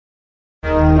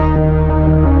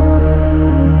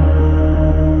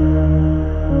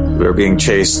were being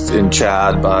chased in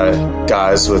Chad by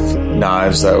guys with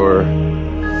knives that were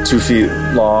 2 feet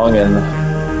long, and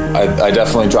I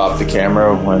definitely dropped the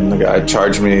camera when the guy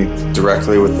charged me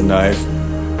directly with the knife.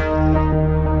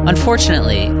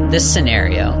 Unfortunately, this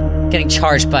scenario, getting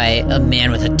charged by a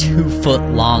man with a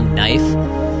 2-foot-long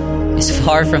knife, is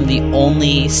far from the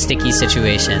only sticky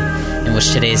situation in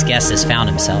which today's guest has found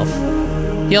himself.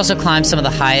 He also climbed some of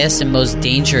the highest and most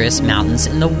dangerous mountains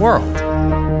in the world.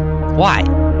 Why?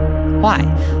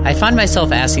 I find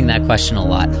myself asking that question a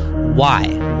lot. Why?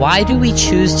 Why do we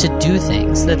choose to do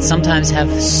things that sometimes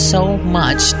have so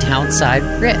much downside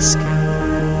risk?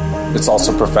 It's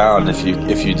also profound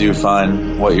if you do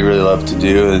find what you really love to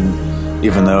do, and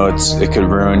even though it could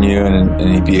ruin you and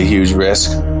it'd be a huge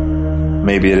risk,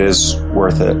 maybe it is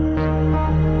worth it.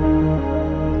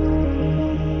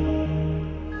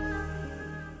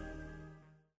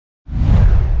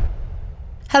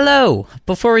 Hello!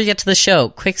 Before we get to the show,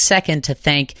 quick second to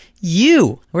thank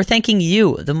you. We're thanking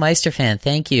you, the Meister fan.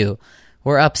 Thank you.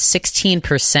 We're up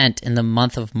 16% in the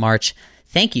month of March.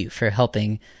 Thank you for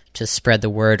helping to spread the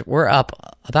word. We're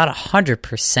up about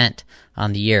 100%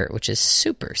 on the year, which is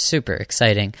super, super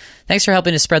exciting. Thanks for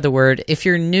helping to spread the word. If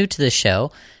you're new to the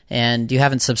show and you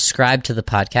haven't subscribed to the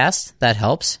podcast, that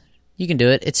helps. You can do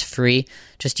it. It's free.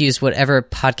 Just use whatever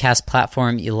podcast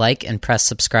platform you like and press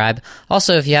subscribe.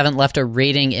 Also, if you haven't left a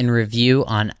rating and review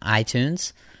on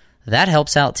iTunes, that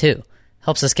helps out too.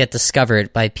 Helps us get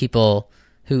discovered by people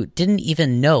who didn't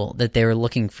even know that they were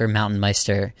looking for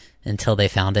MTNmeister until they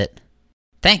found it.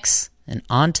 Thanks, and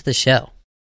on to the show.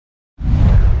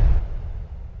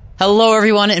 Hello,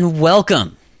 everyone, and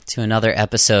welcome to another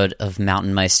episode of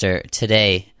MTNmeister.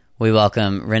 Today, we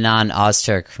welcome Renan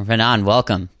Ozturk. Renan,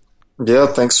 welcome. Yeah,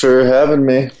 thanks for having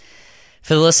me.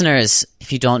 For the listeners,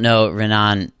 if you don't know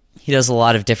Renan, he does a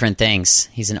lot of different things.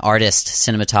 He's an artist,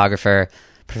 cinematographer,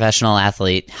 professional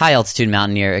athlete, high-altitude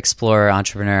mountaineer, explorer,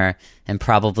 entrepreneur, and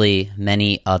probably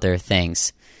many other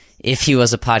things. If he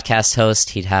was a podcast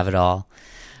host, he'd have it all.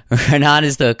 Renan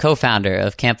is the co-founder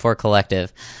of Camp 4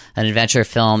 Collective, an adventure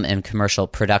film and commercial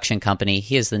production company.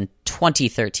 He is the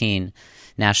 2013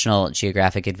 National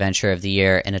Geographic Adventurer of the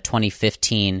Year and a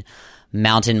 2015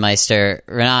 MTNmeister.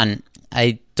 Renan,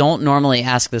 I don't normally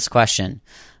ask this question,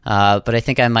 but I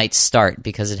think I might start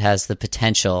because it has the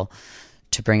potential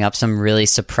to bring up some really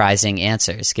surprising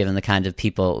answers given the kind of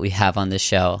people we have on this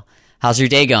show. How's your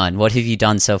day going? What have you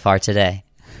done so far today?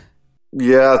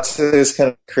 Yeah, today's kind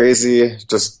of crazy.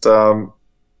 Just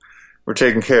we're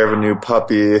taking care of a new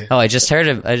puppy. Oh, I just heard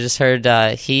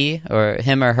he or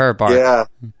him or her bark.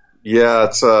 Yeah.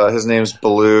 It's his name's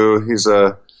Baloo. He's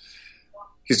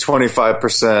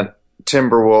 25%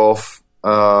 Timberwolf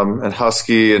and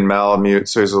Husky and Malamute,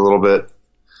 so he's a little bit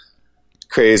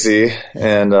crazy,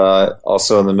 and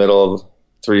also in the middle of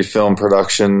 3 film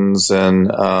productions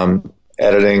and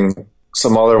editing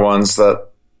some other ones that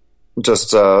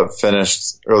just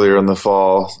finished earlier in the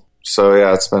fall. So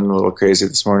yeah, it's been a little crazy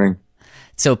this morning.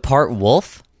 So part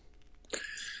wolf?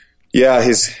 Yeah,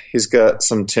 he's got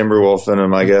some Timberwolf in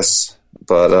him, I guess,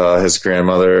 but his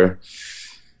grandmother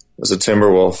was a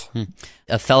Timberwolf.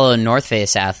 A fellow North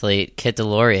Face athlete, Kit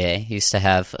Delorier, used to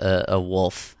have a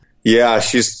wolf. Yeah,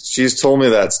 she's told me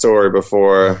that story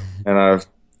before, and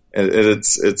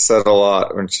it's said a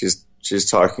lot when she's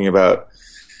talking about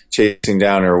chasing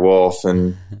down her wolf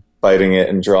and biting it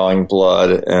and drawing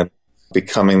blood and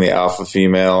becoming the alpha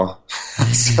female.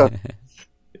 So,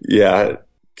 yeah,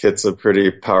 Kit's a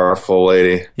pretty powerful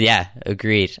lady. Yeah,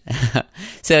 agreed.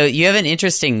 So you have an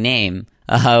interesting name.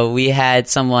 We had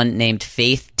someone named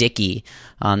Faith Dickey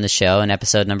on the show in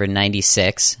episode number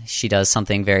 96. She does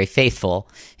something very faithful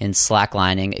in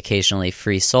slacklining, occasionally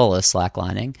free solo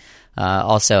slacklining.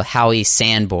 Also, Howie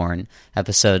Sanborn,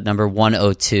 episode number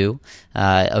 102,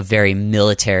 a very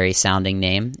military-sounding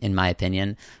name, in my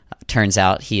opinion. Turns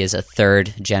out he is a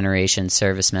third-generation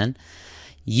serviceman.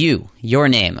 Your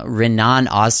name, Renan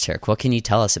Ozturk. What can you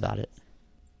tell us about it?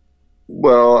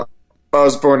 Well, I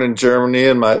was born in Germany,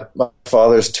 and my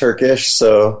father's Turkish,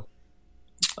 so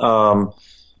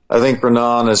I think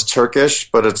Renan is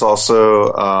Turkish, but it's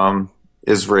also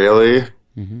Israeli.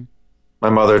 Mm-hmm. My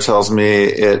mother tells me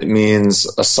it means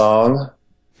a song,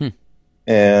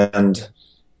 and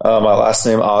my last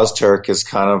name Ozturk is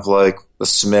kind of like the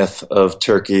Smith of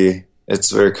Turkey.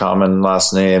 It's a very common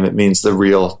last name. It means the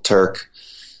real Turk.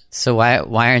 So why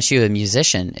aren't you a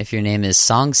musician if your name is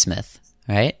Songsmith,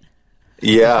 right?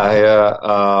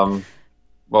 Yeah.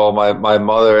 Well, my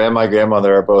mother and my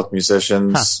grandmother are both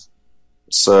musicians,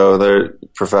 so they're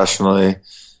professionally,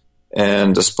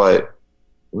 and despite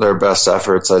their best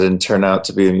efforts, I didn't turn out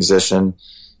to be a musician.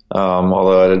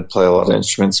 although I did play a lot of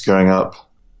instruments growing up.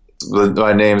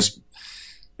 My name's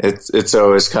it's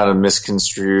always kind of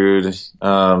misconstrued,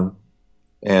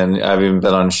 and I've even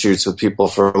been on shoots with people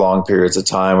for long periods of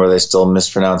time where they still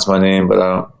mispronounce my name, but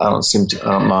I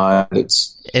don't mind.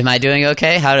 Am I doing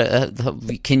okay?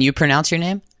 Can you pronounce your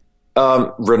name?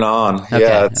 Renan. Okay,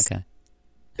 yeah, okay.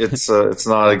 It's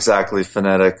not exactly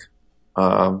phonetic,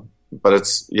 but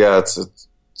it's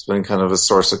been kind of a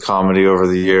source of comedy over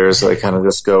the years. I kind of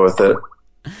just go with it.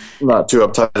 I'm not too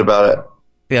uptight about it.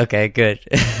 Okay, good.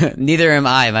 Neither am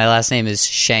I. My last name is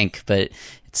Shank, but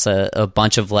it's a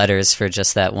bunch of letters for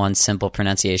just that one simple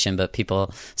pronunciation, but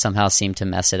people somehow seem to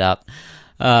mess it up.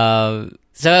 So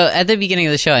at the beginning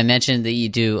of the show, I mentioned that you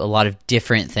do a lot of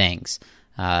different things.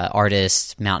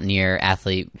 Artist, mountaineer,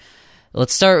 athlete.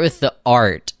 Let's start with the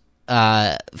art.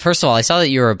 First of all, I saw that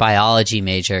you were a biology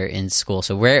major in school.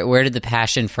 So where did the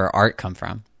passion for art come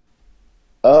from?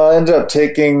 I ended up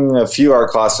taking a few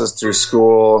art classes through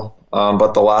school,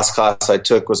 but the last class I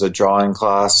took was a drawing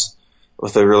class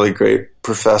with a really great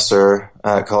professor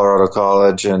at Colorado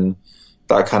College, and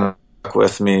that kind of stuck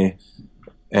with me.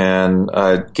 And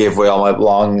I gave away all my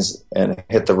belongings and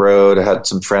hit the road. I had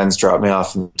some friends drop me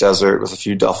off in the desert with a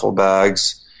few duffel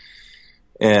bags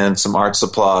and some art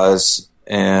supplies.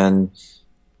 And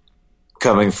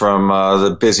coming from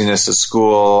the busyness at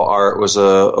school, art was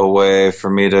a way for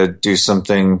me to do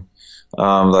something that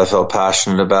I felt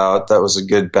passionate about. That was a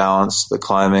good balance to the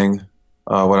climbing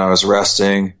when I was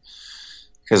resting.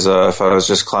 Because if I was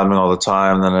just climbing all the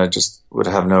time, then I just would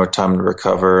have no time to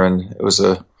recover. And it was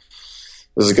a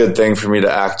good thing for me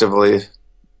to actively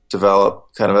develop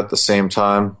kind of at the same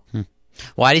time.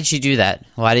 Why did you do that?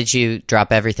 Why did you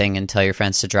drop everything and tell your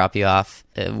friends to drop you off?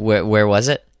 Where was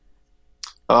it?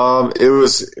 It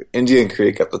was Indian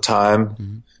Creek at the time.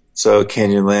 Mm-hmm. So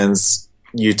Canyonlands,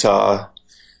 Utah.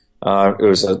 It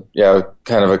was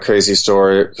kind of a crazy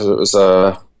story because it was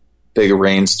a big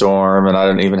rainstorm and I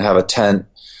didn't even have a tent.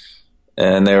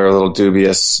 And they were a little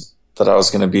dubious that I was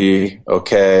going to be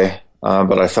okay.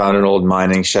 But I found an old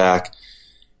mining shack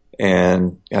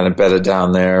and kind of bedded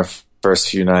down there first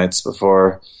few nights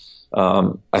before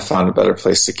I found a better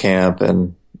place to camp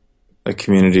and a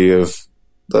community of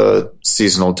the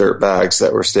seasonal dirt bags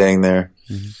that were staying there.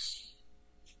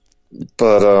 Mm-hmm.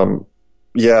 But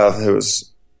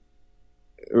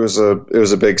it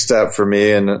was a big step for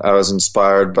me, and I was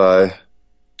inspired by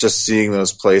just seeing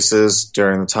those places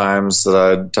during the times that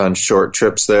I'd done short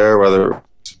trips there, whether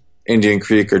Indian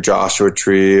Creek or Joshua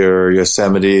Tree or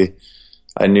Yosemite.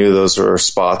 I knew those were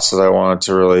spots that I wanted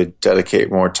to really dedicate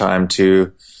more time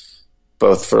to,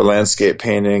 both for landscape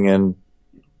painting and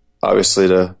obviously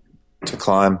to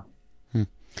climb.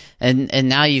 And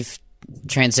now you've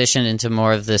transitioned into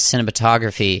more of the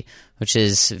cinematography, which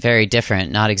is very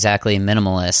different, not exactly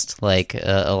minimalist like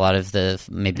a lot of the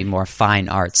maybe more fine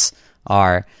arts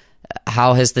are.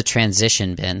 How has the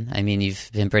transition been? I mean, you've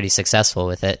been pretty successful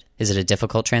with it. Is it a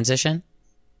difficult transition?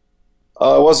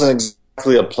 It wasn't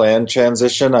exactly a planned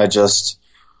transition. I just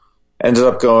ended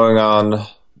up going on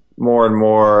more and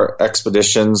more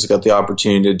expeditions. Got the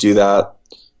opportunity to do that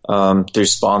through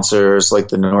sponsors like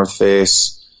the North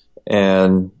Face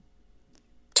and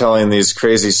telling these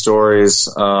crazy stories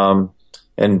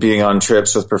and being on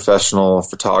trips with professional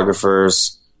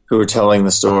photographers who were telling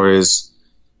the stories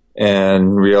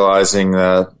and realizing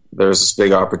that there's this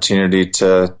big opportunity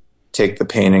to take the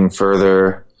painting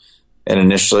further. And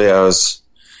initially I was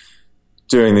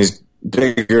doing these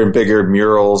bigger and bigger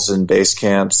murals in base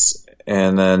camps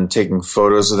and then taking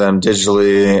photos of them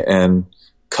digitally and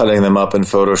cutting them up in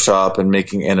Photoshop and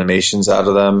making animations out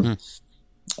of them.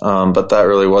 But that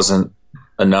really wasn't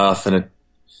enough, and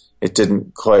it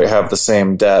didn't quite have the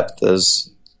same depth as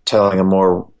telling a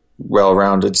more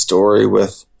well-rounded story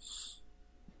with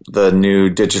the new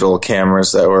digital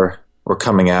cameras that were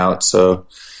coming out. So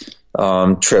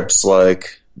trips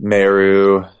like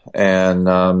Meru and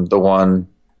the one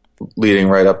leading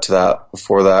right up to that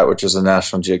before that, which was a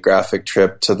National Geographic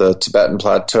trip to the Tibetan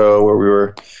Plateau, where we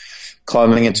were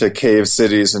climbing into cave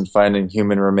cities and finding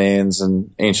human remains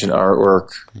and ancient artwork,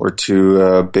 were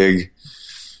two big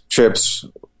trips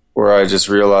where I just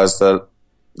realized that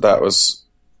was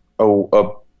a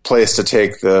place to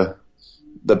take the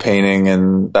painting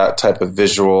and that type of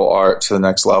visual art to the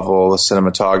next level, the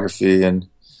cinematography. And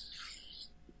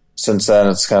since then,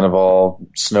 it's kind of all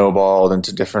snowballed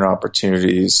into different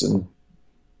opportunities and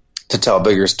to tell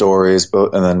bigger stories,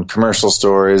 and then commercial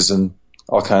stories and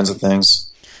all kinds of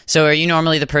things. So are you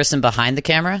normally the person behind the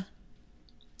camera?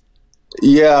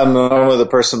 Yeah, I'm normally the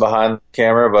person behind the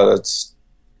camera, but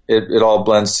it all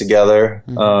blends together.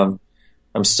 Mm-hmm.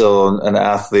 I'm still an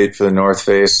athlete for the North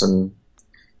Face, and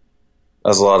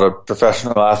as a lot of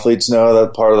professional athletes know,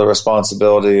 that part of the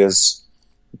responsibility is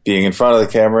being in front of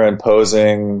the camera and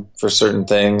posing for certain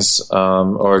things,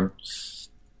 or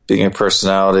being a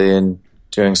personality and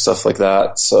doing stuff like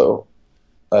that. So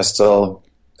I still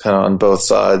kind of on both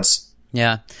sides.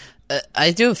 Yeah.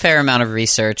 I do a fair amount of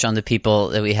research on the people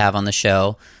that we have on the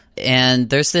show, and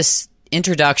there's this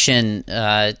introduction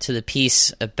to the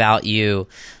piece about you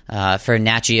for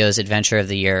Nat Geo's Adventure of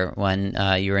the Year when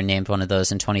you were named one of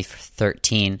those in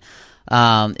 2013.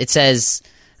 It says,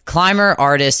 climber,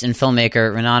 artist, and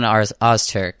filmmaker Renan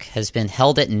Ozturk has been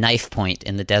held at knife point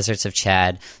in the deserts of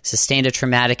Chad, sustained a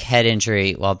traumatic head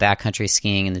injury while backcountry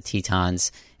skiing in the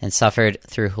Tetons, and suffered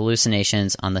through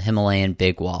hallucinations on the Himalayan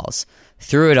big walls.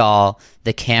 Through it all,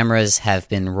 the cameras have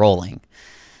been rolling.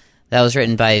 That was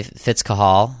written by Fitz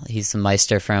Cahall. He's the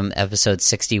Meister from episode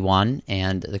 61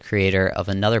 and the creator of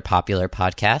another popular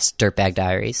podcast, Dirtbag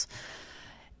Diaries.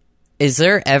 Is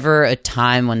there ever a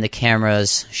time when the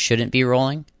cameras shouldn't be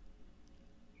rolling?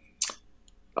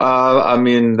 I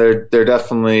mean, there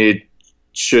definitely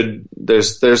should.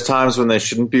 There's times when they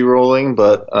shouldn't be rolling,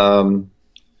 but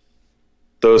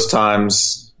those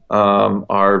times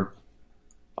are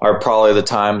probably the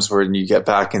times where you get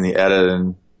back in the edit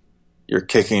and you're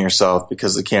kicking yourself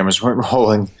because the cameras weren't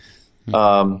rolling.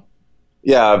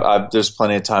 There's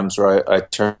plenty of times where I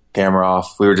turned the camera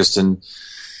off. We were just in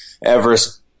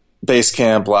Everest Base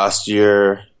Camp last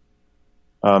year,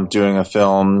 doing a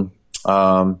film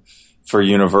for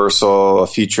Universal, a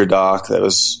feature doc that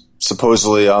was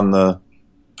supposedly on the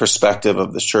perspective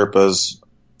of the Sherpas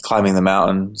climbing the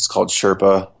mountain. It's called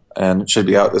Sherpa, and it should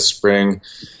be out this spring.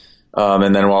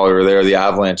 And then while we were there, the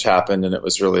avalanche happened, and it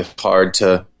was really hard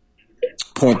to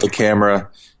point the camera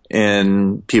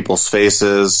in people's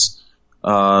faces.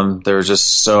 There were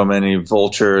just so many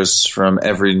vultures from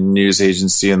every news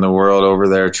agency in the world over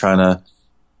there trying to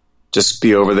just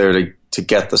be over there to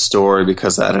get the story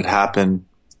because that had happened.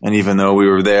 And even though we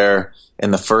were there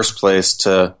in the first place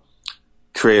to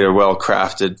create a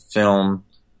well-crafted film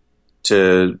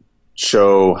to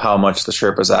show how much the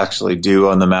Sherpas actually do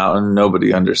on the mountain,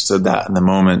 nobody understood that in the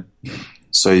moment.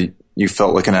 So you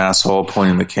felt like an asshole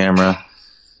pointing the camera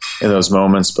in those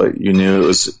moments, but you knew it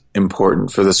was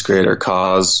important for this greater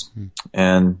cause.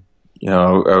 And,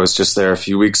 I was just there a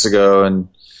few weeks ago and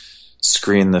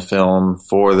screened the film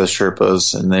for the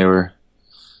Sherpas, and they were,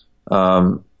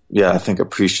 I think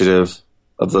appreciative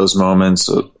of those moments,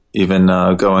 even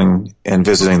going and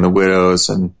visiting the widows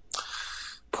and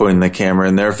putting the camera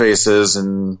in their faces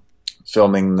and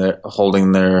holding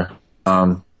their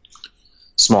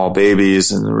small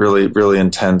babies, and really, really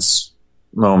intense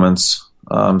moments.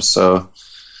 So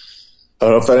I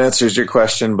don't know if that answers your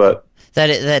question, but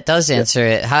that does answer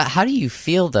it. How do you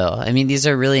feel though? I mean, these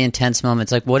are really intense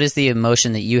moments. Like, what is the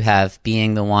emotion that you have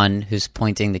being the one who's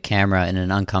pointing the camera in an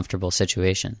uncomfortable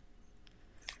situation?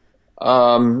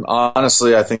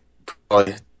 Honestly, I think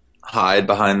probably hide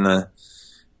behind the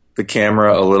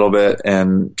camera a little bit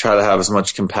and try to have as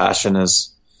much compassion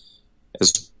as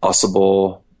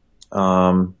possible.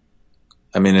 I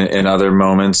mean, in other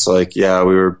moments, like, we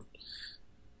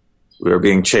were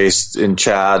being chased in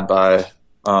Chad by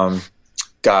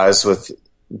guys with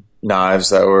knives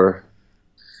that were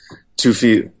 2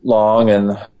 feet long,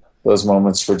 and those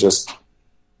moments were just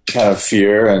kind of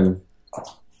fear. And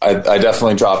I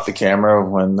definitely dropped the camera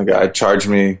when the guy charged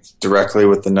me directly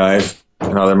with the knife.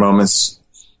 In other moments,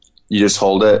 you just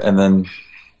hold it, and then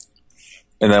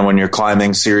when you're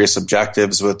climbing serious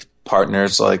objectives with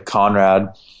partners like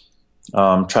Conrad,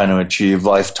 trying to achieve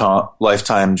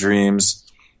lifetime dreams,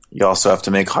 you also have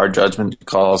to make hard judgment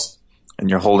calls, and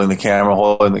you're holding the camera,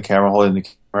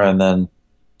 and then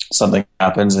something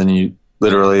happens and you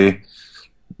literally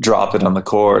drop it on the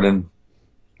cord and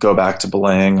go back to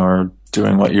belaying or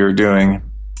doing what you were doing,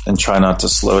 and try not to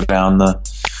slow down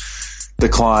the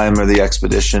climb or the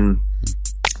expedition,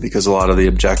 because a lot of the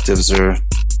objectives are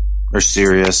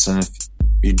serious, and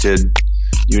if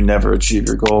you never achieve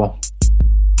your goal.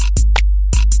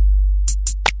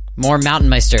 More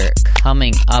MTNmeister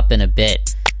coming up in a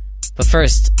bit. But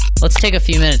first, let's take a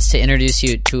few minutes to introduce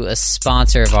you to a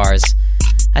sponsor of ours.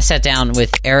 I sat down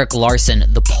with Eric Larson,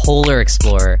 the Polar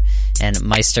Explorer, and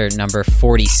Meister number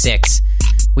 46.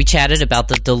 We chatted about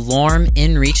the DeLorme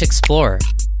InReach Explorer.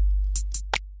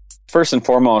 First and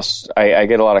foremost, I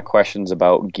get a lot of questions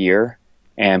about gear,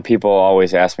 and people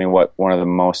always ask me what one of the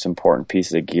most important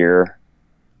pieces of gear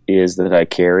is that I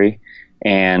carry.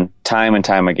 And time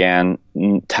again,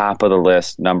 top of the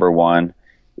list, number one,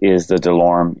 is the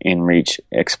DeLorme InReach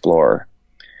Explorer.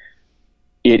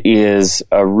 It is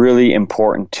a really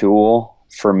important tool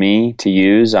for me to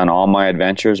use on all my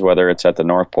adventures, whether it's at the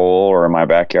North Pole or in my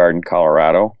backyard in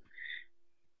Colorado,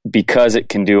 because it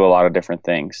can do a lot of different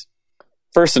things.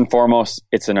 First and foremost,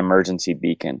 it's an emergency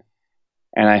beacon.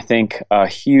 And I think a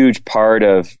huge part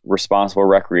of responsible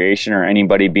recreation, or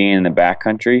anybody being in the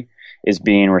backcountry, is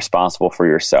being responsible for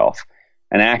yourself.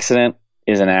 An accident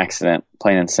is an accident,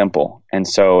 plain and simple. And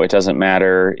so it doesn't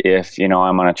matter if, I'm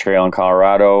on a trail in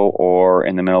Colorado or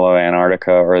in the middle of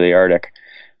Antarctica or the Arctic.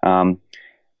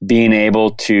 Being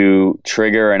able to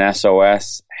trigger an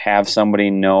SOS, have somebody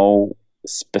know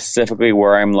specifically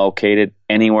where I'm located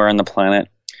anywhere on the planet,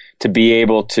 to be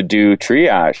able to do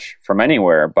triage from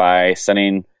anywhere by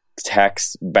sending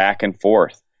texts back and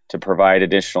forth to provide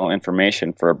additional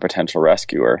information for a potential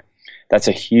rescuer. That's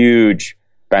a huge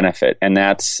benefit. And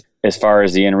that's, as far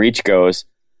as the inReach goes,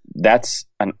 that's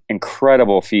an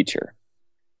incredible feature.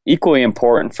 Equally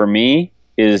important for me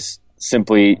is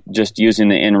simply just using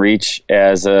the inReach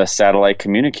as a satellite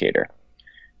communicator.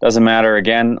 Doesn't matter,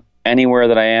 again, anywhere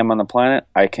that I am on the planet,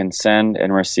 I can send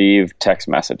and receive text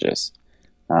messages.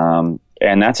 And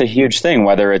that's a huge thing,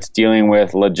 whether it's dealing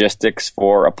with logistics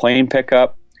for a plane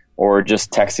pickup or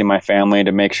just texting my family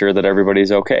to make sure that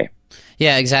everybody's okay.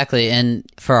 Yeah, exactly. And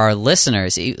for our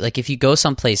listeners, like if you go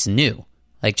someplace new,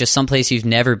 like just someplace you've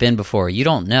never been before, you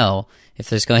don't know if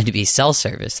there's going to be cell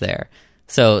service there.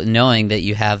 So knowing that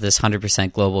you have this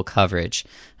 100% global coverage,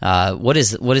 what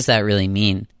does that really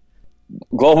mean?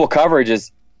 Global coverage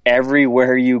is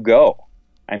everywhere you go.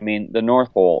 I mean, the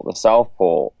North Pole, the South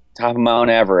Pole, top of Mount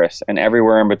Everest, and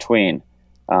everywhere in between.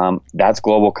 That's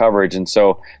global coverage. And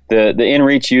so the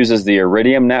inReach uses the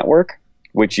Iridium network,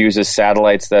 which uses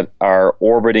satellites that are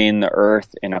orbiting the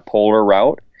Earth in a polar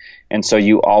route. And so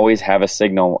you always have a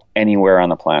signal anywhere on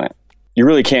the planet. You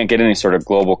really can't get any sort of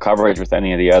global coverage with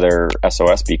any of the other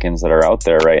SOS beacons that are out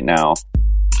there right now.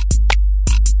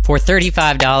 For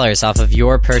 $35 off of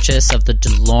your purchase of the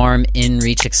DeLorme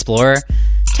inReach Explorer,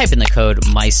 type in the code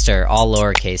Meister, all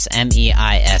lowercase,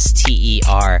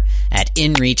 MEISTER, at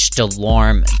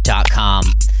inreachdelorme.com.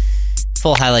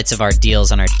 Full highlights of our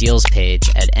deals on our deals page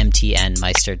at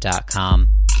MTNmeister.com.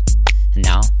 And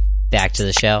now, back to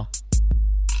the show.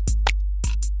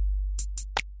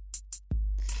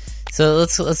 So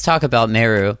let's talk about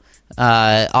Meru.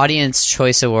 Audience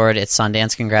Choice Award at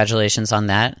Sundance. Congratulations on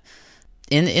that.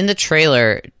 In the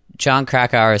trailer, John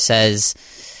Krakauer says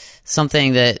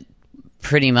something that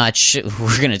pretty much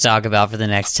we're going to talk about for the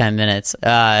next 10 minutes.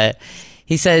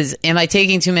 He says, am I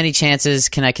taking too many chances?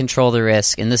 Can I control the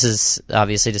risk? And this is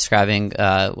obviously describing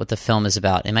what the film is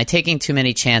about. Am I taking too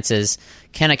many chances?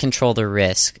 Can I control the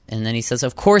risk? And then he says,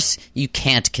 of course you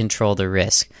can't control the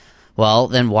risk. Well,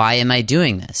 then why am I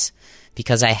doing this?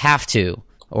 Because I have to,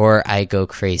 or I go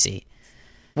crazy.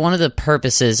 One of the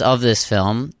purposes of this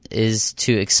film is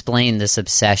to explain this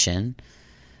obsession.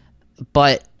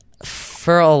 But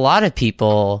for a lot of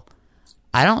people,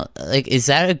 is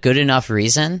that a good enough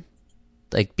reason?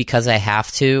 Like, because I have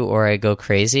to, or I go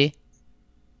crazy?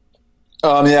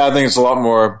 Yeah, I think it's a lot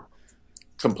more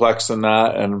complex than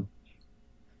that. And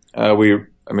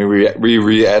we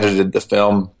re-edited the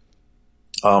film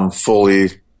fully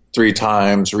 3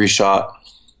 times, reshot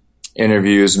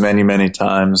interviews many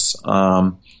times.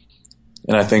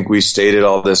 And I think we stated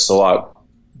all this a lot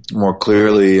more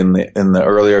clearly in the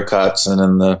earlier cuts, and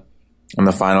in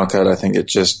the final cut. I think it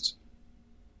just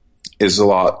is a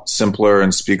lot simpler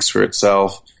and speaks for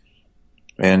itself,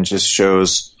 and just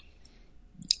shows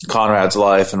Conrad's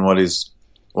life and what he's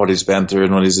been through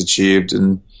and what he's achieved.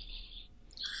 And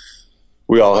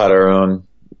we all had our own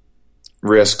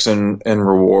risks and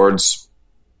rewards.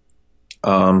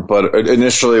 But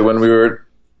initially, when we were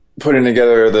putting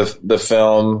together the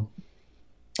film,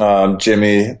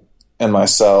 Jimmy and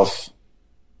myself,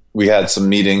 we had some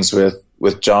meetings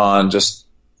with John just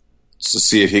to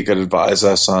see if he could advise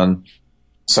us on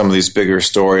some of these bigger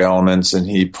story elements, and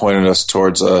he pointed us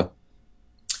towards a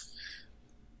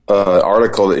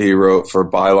article that he wrote for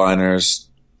Byliners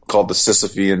called the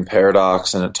Sisyphean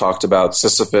Paradox, and it talked about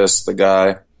Sisyphus, the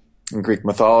guy in Greek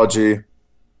mythology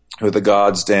who the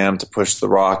gods damned to push the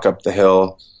rock up the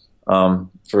hill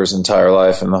for his entire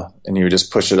life, and he would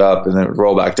just push it up and then it would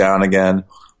roll back down again,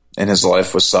 and his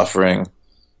life was suffering.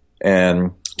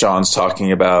 And John's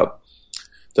talking about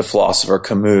the philosopher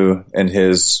Camus and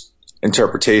his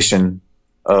interpretation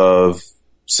of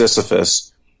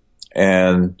Sisyphus,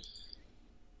 and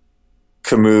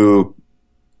Camus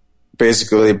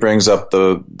basically brings up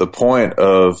the point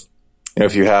of,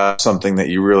 if you have something that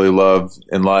you really love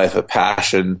in life, a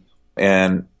passion,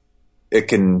 and it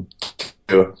can,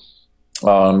 you're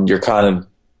kind of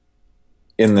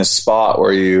in this spot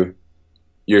where you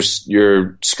you're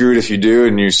screwed if you do,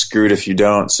 and you're screwed if you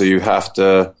don't. So you have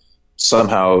to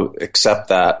somehow accept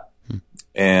that.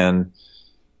 And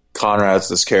Conrad's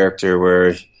this character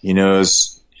where he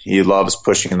knows he loves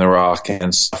pushing the rock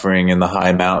and suffering in the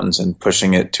high mountains and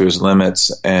pushing it to his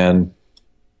limits. And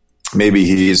maybe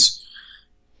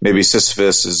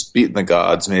Sisyphus has beaten the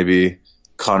gods. Maybe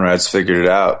Conrad's figured it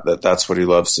out that that's what he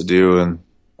loves to do. And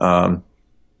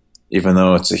even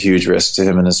though it's a huge risk to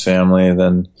him and his family,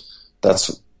 then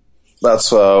that's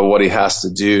what he has to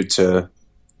do to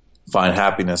find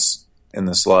happiness in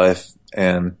this life.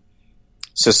 And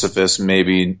Sisyphus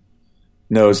maybe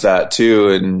knows that too,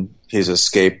 and he's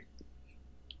escaped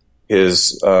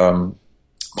his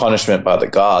punishment by the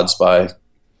gods by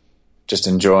just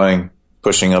enjoying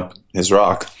pushing up his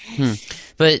rock.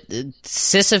 But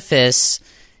Sisyphus,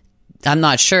 I'm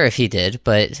not sure if he did,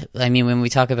 but I mean, when we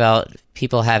talk about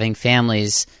people having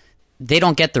families, they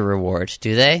don't get the reward,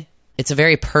 do they? It's a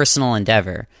very personal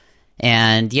endeavor.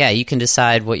 And yeah, you can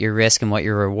decide what your risk and what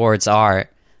your rewards are,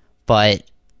 but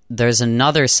there's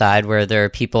another side where there are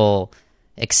people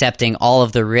accepting all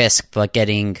of the risk but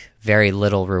getting very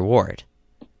little reward.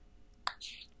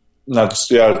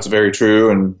 It's very true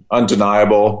and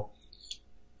undeniable.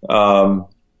 We're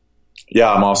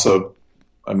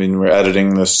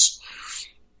editing this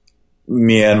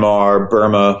Myanmar,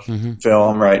 Burma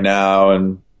film right now,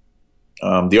 and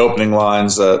the opening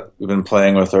lines that we've been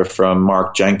playing with are from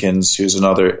Mark Jenkins, who's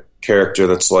another character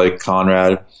that's like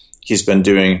Conrad. He's been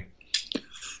doing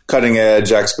cutting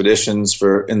edge expeditions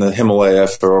in the Himalaya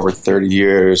for over 30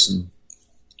 years. And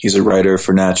he's a writer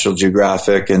for National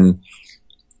Geographic, and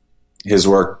his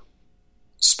work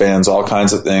spans all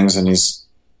kinds of things. And he's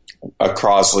a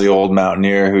Crosley old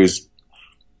mountaineer who's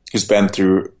been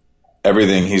through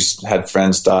everything. He's had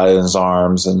friends die in his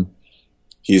arms, and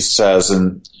he says,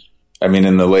 in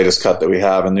the latest cut that we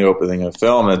have in the opening of the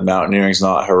film, that mountaineering's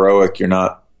not heroic.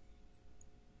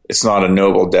 It's not a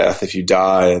noble death if you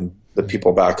die, and the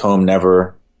people back home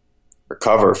never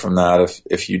recover from that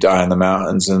if you die in the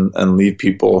mountains and leave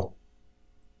people,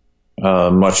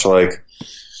 much like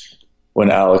when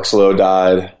Alex Lowe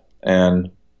died and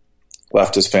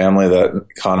left his family, that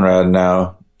Conrad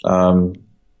now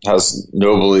has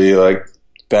nobly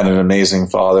been an amazing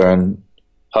father and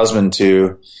husband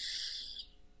to.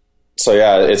 So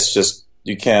yeah, it's just,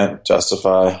 you can't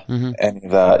justify any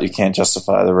of that. You can't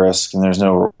justify the risk, and there's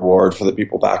no reward for the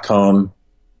people back home.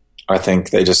 I think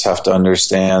they just have to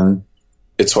understand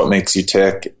it's what makes you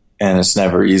tick, and it's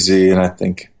never easy. And I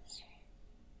think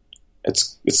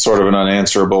it's sort of an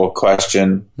unanswerable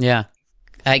question. Yeah.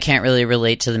 I can't really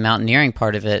relate to the mountaineering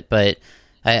part of it, but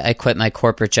I quit my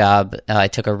corporate job. I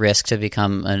took a risk to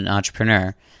become an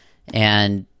entrepreneur.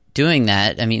 And doing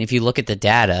that, if you look at the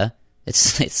data,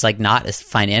 it's like not a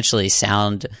financially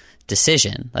sound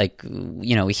decision.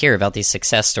 We hear about these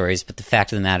success stories, but the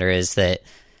fact of the matter is that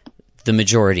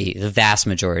the vast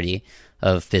majority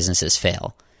of businesses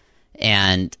fail.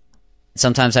 And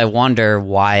sometimes I wonder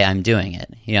why I'm doing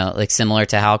it. Similar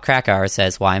to how Krakauer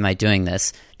says, why am I doing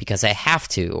this? Because I have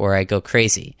to, or I go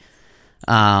crazy.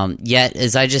 Yet,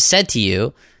 as I just said to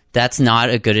you, that's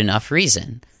not a good enough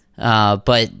reason.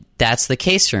 But that's the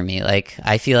case for me.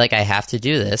 I feel like I have to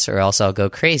do this or else I'll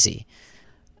go crazy.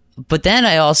 But then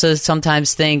I also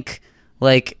sometimes think,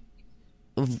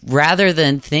 rather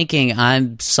than thinking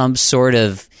I'm some sort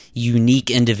of unique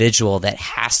individual that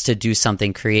has to do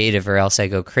something creative or else I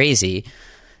go crazy,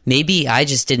 maybe I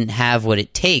just didn't have what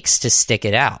it takes to stick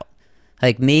it out.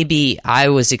 Maybe I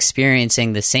was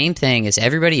experiencing the same thing as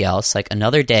everybody else,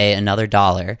 another day, another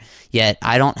dollar, yet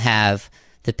I don't have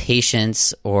the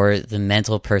patience or the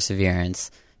mental perseverance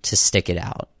to stick it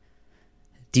out.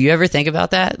 Do you ever think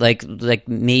about that?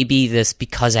 Maybe this,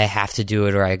 because I have to do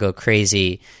it or I go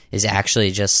crazy, is actually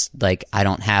just I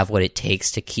don't have what it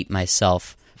takes to keep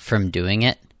myself from doing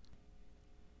it?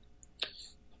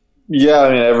 Yeah,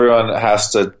 everyone has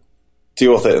to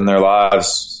deal with it in their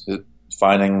lives,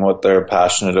 finding what they're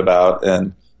passionate about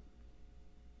and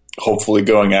hopefully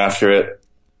going after it.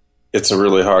 It's a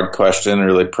really hard question, a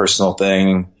really personal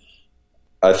thing.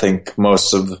 I think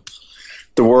most of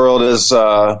the world has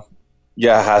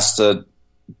to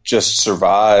just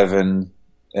survive and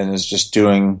is just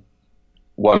doing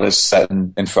what is set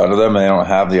in front of them. They don't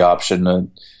have the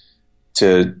option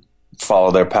to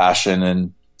follow their passion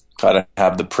and kind of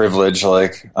have the privilege.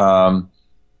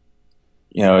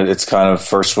 It's kind of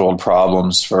first world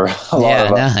problems for a lot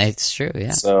of us. Yeah, it's true.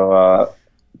 Yeah. So,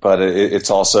 but it's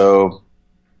also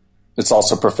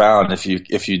profound if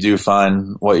you do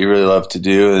find what you really love to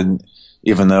do, and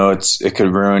even though it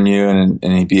could ruin you and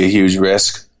it'd be a huge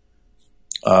risk,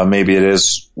 maybe it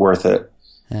is worth it.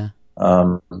 Yeah.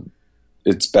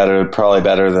 It's probably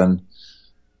better than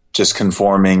just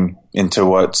conforming into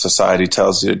what society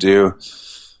tells you to do,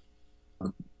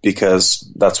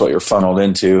 because that's what you're funneled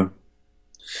into.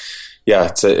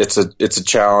 Yeah, it's a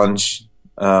challenge,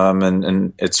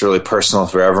 and it's really personal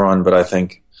for everyone. But I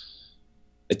think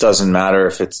it doesn't matter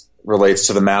if it relates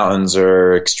to the mountains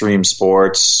or extreme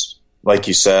sports. Like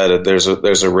you said, there's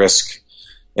a risk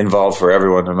involved for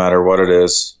everyone, no matter what it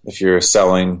is. If you're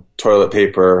selling toilet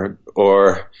paper,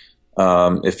 or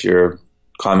if you're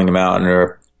climbing a mountain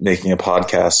or making a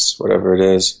podcast, whatever it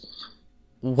is.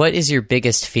 What is your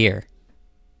biggest fear?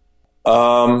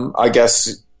 I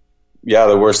guess, yeah,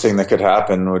 the worst thing that could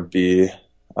happen would be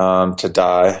to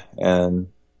die and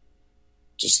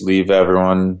just leave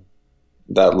everyone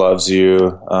that loves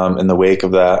you in the wake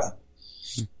of that.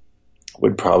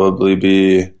 Would probably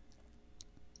be the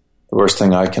worst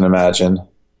thing I can imagine.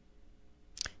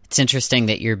 It's interesting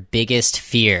that your biggest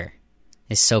fear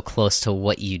is so close to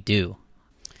what you do.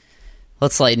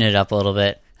 Let's lighten it up a little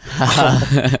bit.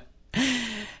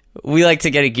 We like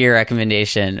to get a gear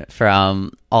recommendation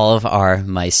from all of our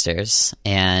Meisters,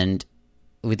 and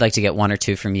we'd like to get one or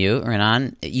two from you,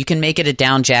 Renan. You can make it a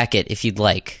down jacket if you'd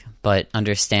like, but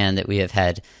understand that we have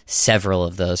had several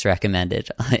of those recommended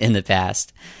in the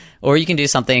past. Or you can do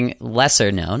something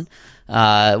lesser known,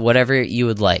 whatever you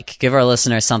would like. Give our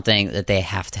listeners something that they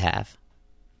have to have.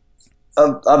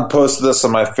 I've posted this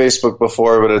on my Facebook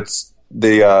before, but it's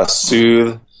the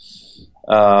Soothe.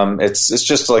 It's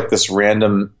just like this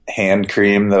random hand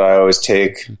cream that I always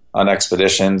take on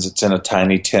expeditions. It's in a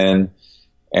tiny tin,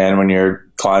 and when you're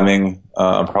climbing,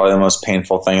 probably the most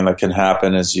painful thing that can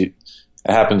happen is it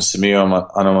happens to me on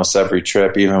almost every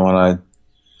trip, even when I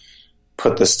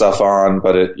put this stuff on,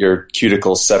 but your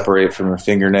cuticles separate from your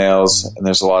fingernails, and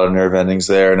there's a lot of nerve endings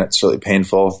there, and it's really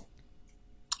painful.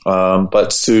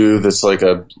 But Soothe, it's like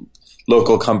a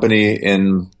local company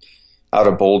out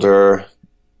of Boulder,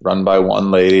 run by one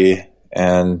lady,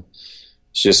 and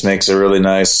she just makes a really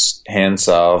nice hand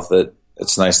salve that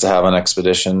it's nice to have on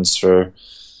expeditions for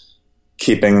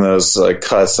keeping those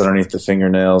cuts underneath the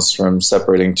fingernails from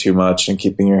separating too much and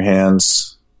keeping your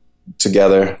hands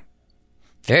together.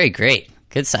 Very great.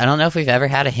 Good. I don't know if we've ever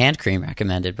had a hand cream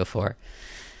recommended before.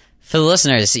 For the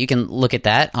listeners, you can look at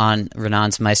that on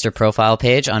Renan's Meister profile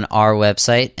page on our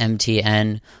website,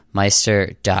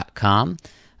 MTNmeister.com.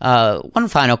 One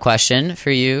final question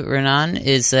for you, Renan,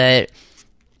 is that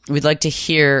we'd like to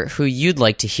hear who you'd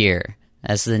like to hear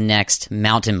as the next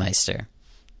MTNmeister.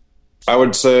 I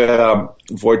would say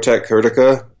Wojtek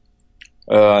Kurtyka,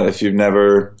 if you've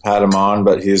never had him on,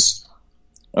 but he's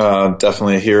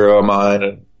definitely a hero of mine,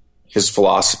 and his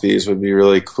philosophies would be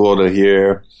really cool to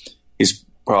hear. He's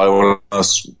probably one of the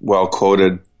most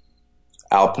well-quoted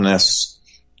alpinists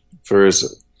for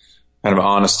his kind of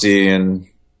honesty and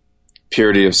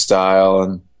purity of style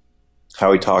and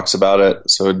how he talks about it.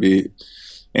 So it'd be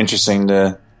interesting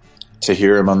to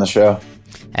hear him on the show.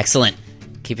 Excellent.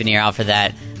 Keep an ear out for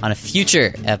that on a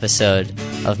future episode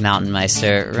of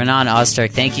MTNmeister. Renan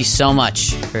Ozturk, thank you so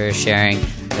much for sharing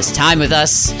this time with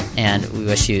us, and we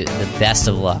wish you the best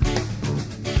of luck.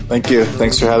 Thank you.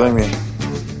 Thanks for having me.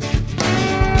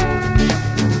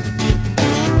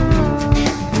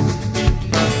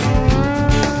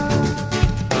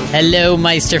 Hello,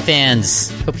 Meister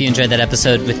fans. Hope you enjoyed that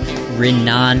episode with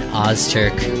Renan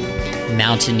Ozturk,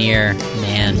 mountaineer,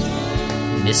 man,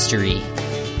 mystery.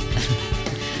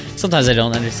 Sometimes I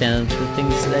don't understand the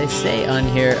things that I say on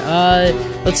here.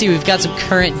 Let's see, we've got some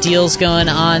current deals going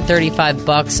on.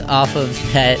 $35 off of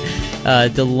that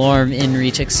DeLorme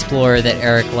InReach Explorer that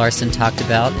Eric Larson talked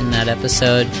about in that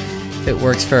episode. If it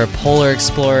works for a Polar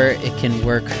Explorer, it can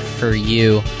work for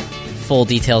you. Full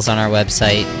details on our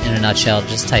website. In a nutshell,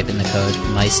 just type in the code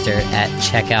Meister at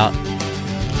checkout.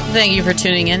 Thank you for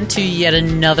tuning in to yet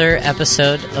another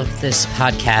episode of this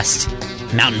podcast,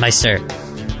 MTNmeister.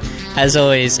 As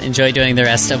always, enjoy doing the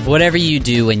rest of whatever you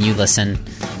do when you listen.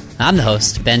 I'm the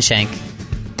host, Ben Schenk.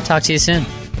 Talk to you soon.